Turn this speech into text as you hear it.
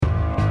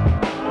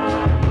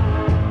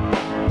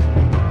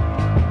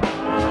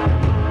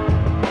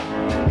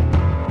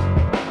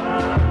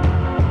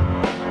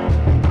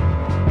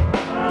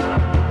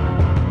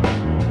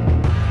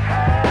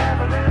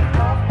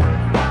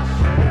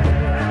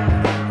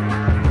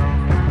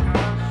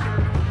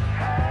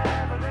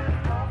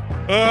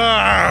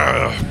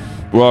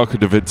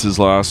Welcome to Vince's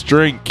Last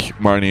Drink.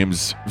 My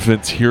name's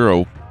Vince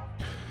Hero.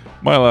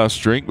 My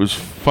last drink was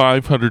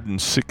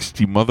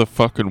 560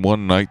 motherfucking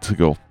one nights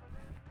ago.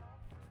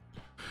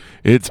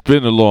 It's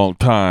been a long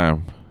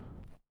time.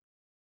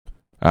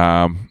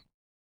 Yeah.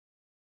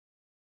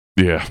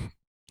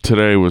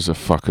 Today was a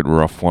fucking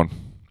rough one.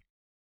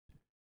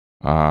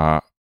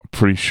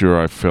 Pretty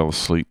sure I fell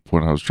asleep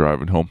when I was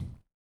driving home.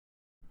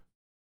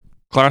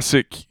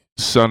 Classic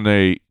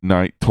Sunday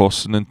night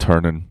tossing and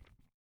turning.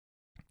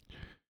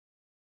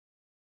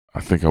 I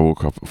think I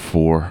woke up at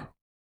 4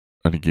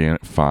 and again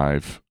at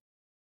 5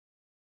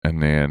 and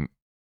then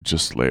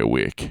just lay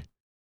awake.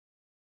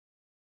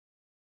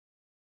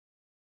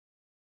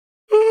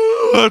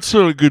 That's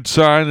not a good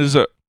sign, is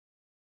it?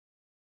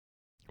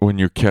 When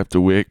you're kept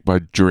awake by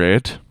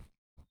dread.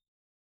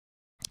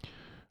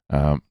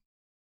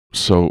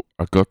 So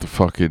I got the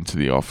fuck into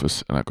the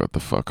office and I got the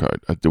fuck out.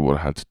 I did what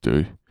I had to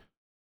do.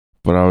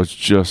 But I was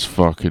just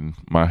fucking,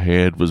 my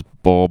head was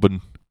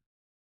bobbing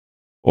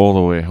all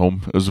the way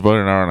home. It was about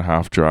an hour and a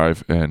half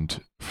drive,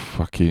 and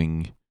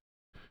fucking,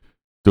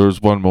 there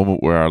was one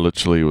moment where I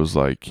literally was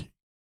like,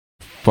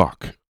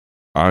 fuck,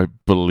 I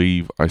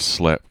believe I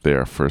slept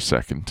there for a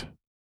second.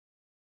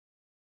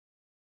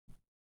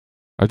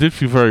 I did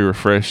feel very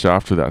refreshed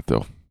after that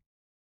though.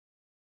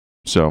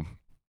 So,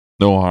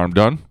 no harm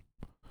done.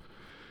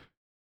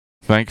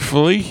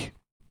 Thankfully.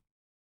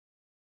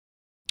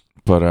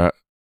 But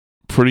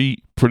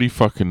pretty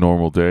fucking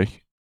normal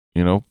day.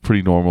 You know,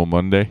 pretty normal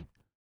Monday.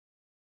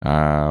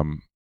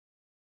 I'm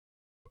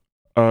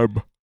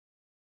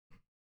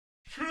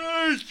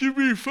trying to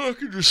be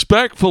fucking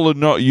respectful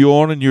and not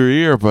yawn in your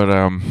ear, but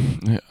I'm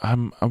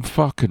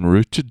fucking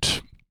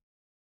rooted.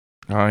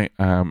 I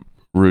am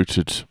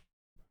rooted.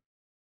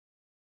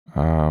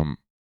 I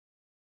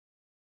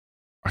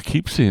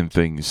keep seeing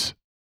things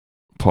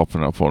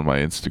popping up on my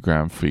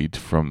Instagram feed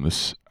from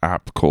this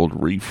app called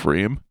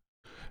Reframe.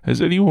 Has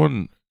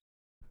anyone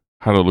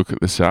had a look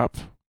at this app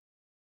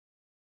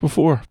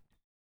before?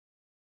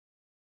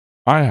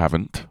 I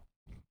haven't.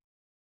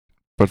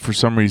 But for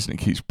some reason it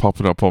keeps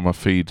popping up on my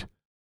feed.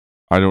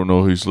 I don't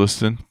know who's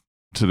listening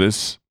to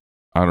this.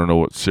 I don't know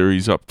what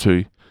Siri's up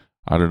to.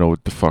 I don't know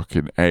what the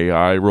fucking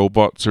AI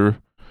robots are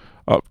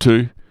up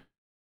to.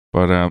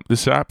 But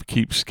this app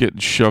keeps getting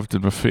shoved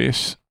in my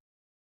face.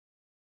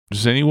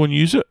 Does anyone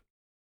use it?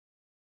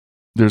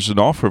 There's an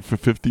offer for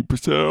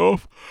 50%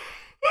 off.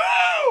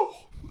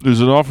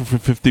 There's an offer for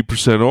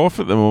 50% off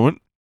at the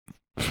moment.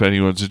 If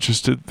anyone's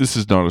interested. This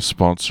is not a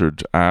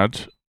sponsored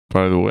ad,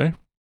 by the way.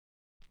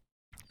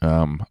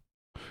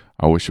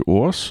 I wish it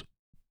was.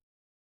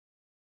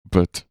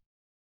 But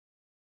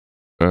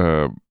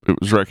it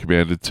was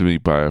recommended to me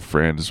by a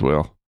friend as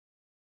well.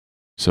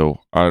 So,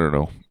 I don't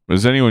know.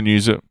 Does anyone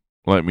use it?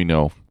 Let me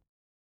know.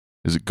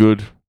 Is it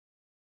good?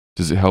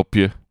 Does it help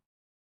you?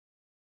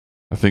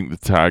 I think the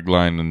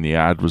tagline in the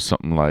ad was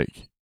something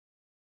like,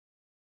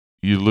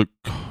 you look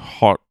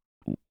hot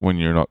when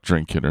you're not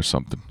drinking or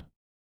something.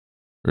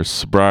 Or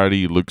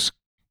sobriety looks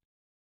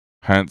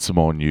handsome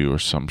on you or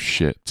some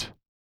shit.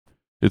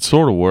 It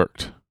sort of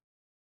worked.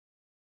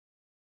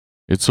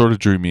 It sort of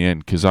drew me in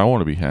because I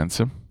want to be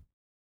handsome.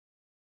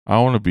 I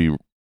want to be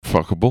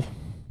fuckable.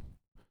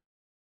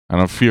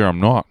 And I fear I'm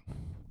not.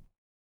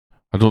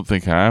 I don't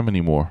think I am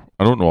anymore.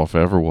 I don't know if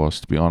I ever was,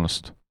 to be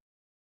honest.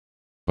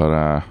 But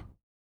I've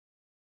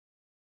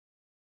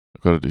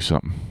got to do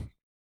something.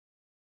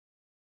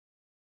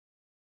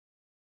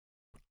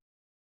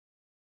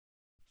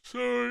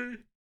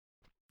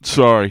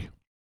 Sorry.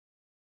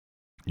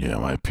 Yeah,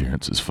 my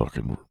appearance is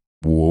fucking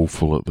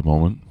woeful at the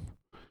moment.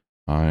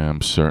 I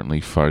am certainly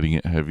fighting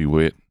it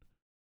heavyweight.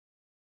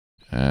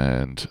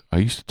 And I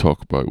used to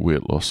talk about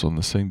weight loss on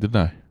this thing,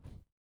 didn't I?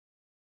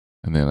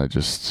 And then I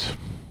just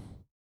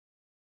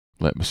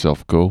let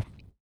myself go.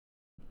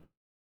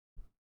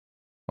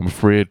 I'm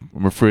afraid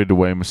to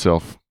weigh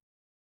myself,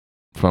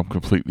 if I'm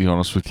completely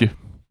honest with you.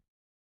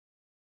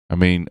 I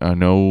mean, I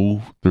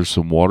know there's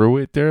some water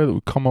weight there that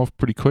would come off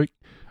pretty quick.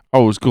 I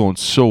was going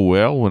so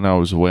well when I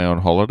was away on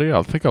holiday.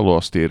 I think I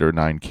lost 8 or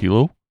 9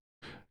 kilo.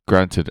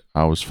 Granted,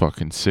 I was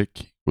fucking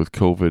sick with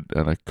COVID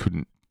and I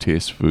couldn't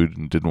taste food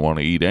and didn't want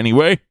to eat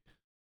anyway.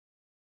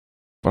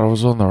 But I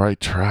was on the right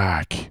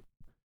track.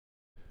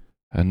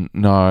 And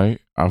now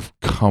I've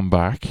come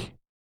back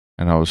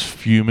and I was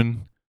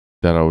fuming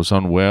that I was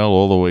unwell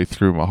all the way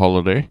through my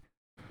holiday.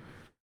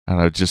 And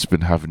I've just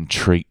been having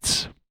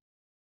treats.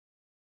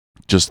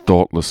 Just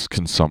thoughtless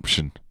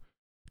consumption.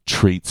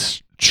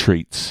 Treats.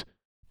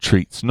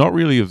 Not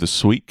really of the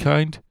sweet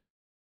kind,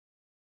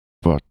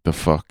 but the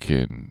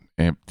fucking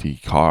empty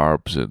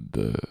carbs and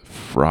the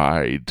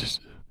fried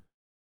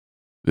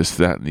this,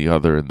 that, and the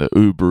other, and the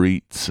Uber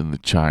Eats and the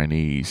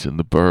Chinese and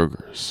the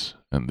burgers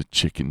and the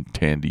chicken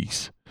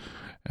tendies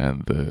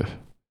and the...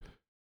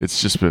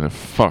 It's just been a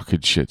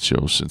fucking shit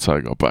show since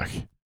I got back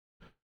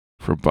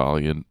from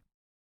Bali, and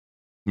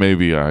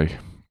maybe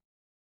I've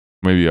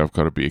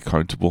got to be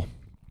accountable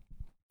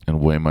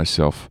and weigh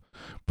myself,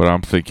 but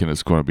I'm thinking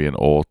it's going to be an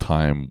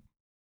all-time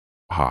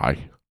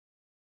high.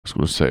 was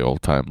going to say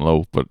all-time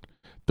low, but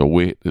the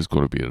weight is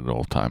going to be at an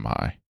all-time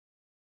high.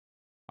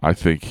 I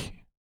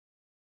think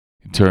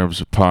in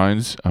terms of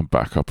pounds, I'm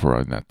back up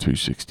around that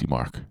 260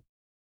 mark.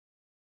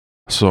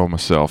 I saw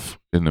myself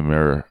in the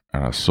mirror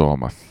and I saw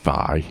my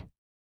thigh.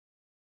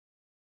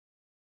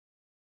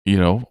 You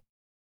know,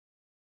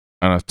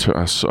 and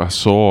I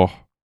saw,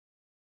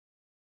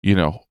 you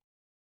know,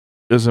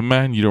 as a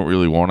man, you don't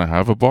really want to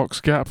have a box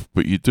gap,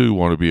 but you do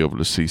want to be able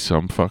to see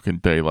some fucking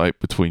daylight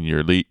between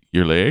your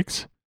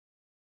legs.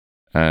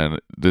 And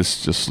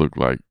this just looked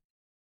like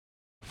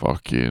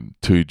fucking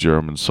 2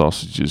 German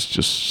sausages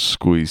just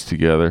squeezed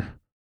together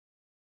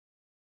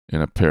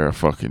in a pair of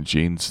fucking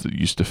jeans that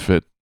used to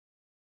fit.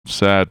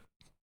 Sad.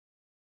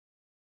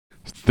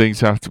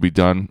 Things have to be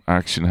done.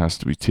 Action has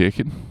to be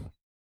taken.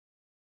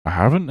 I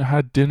haven't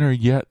had dinner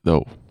yet,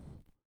 though.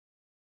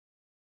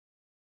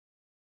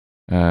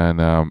 And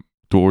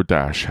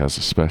DoorDash has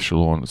a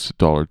special on. It's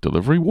 $1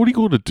 delivery. What are you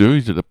going to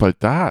do about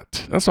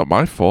that? That's not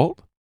my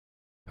fault.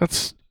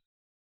 It's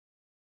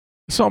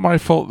not my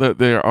fault that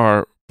there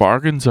are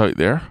bargains out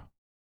there.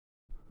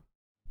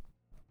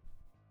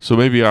 So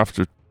maybe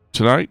after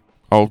tonight,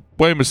 I'll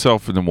weigh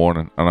myself in the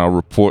morning and I'll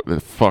report the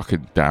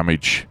fucking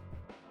damage.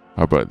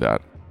 How about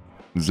that?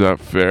 Is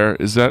that fair?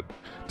 Does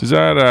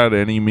that add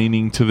any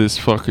meaning to this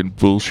fucking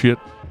bullshit?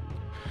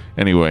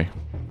 Anyway,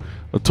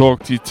 I'll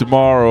talk to you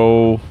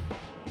tomorrow.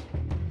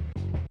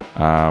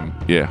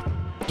 Yeah,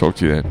 talk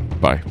to you then.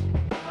 Bye.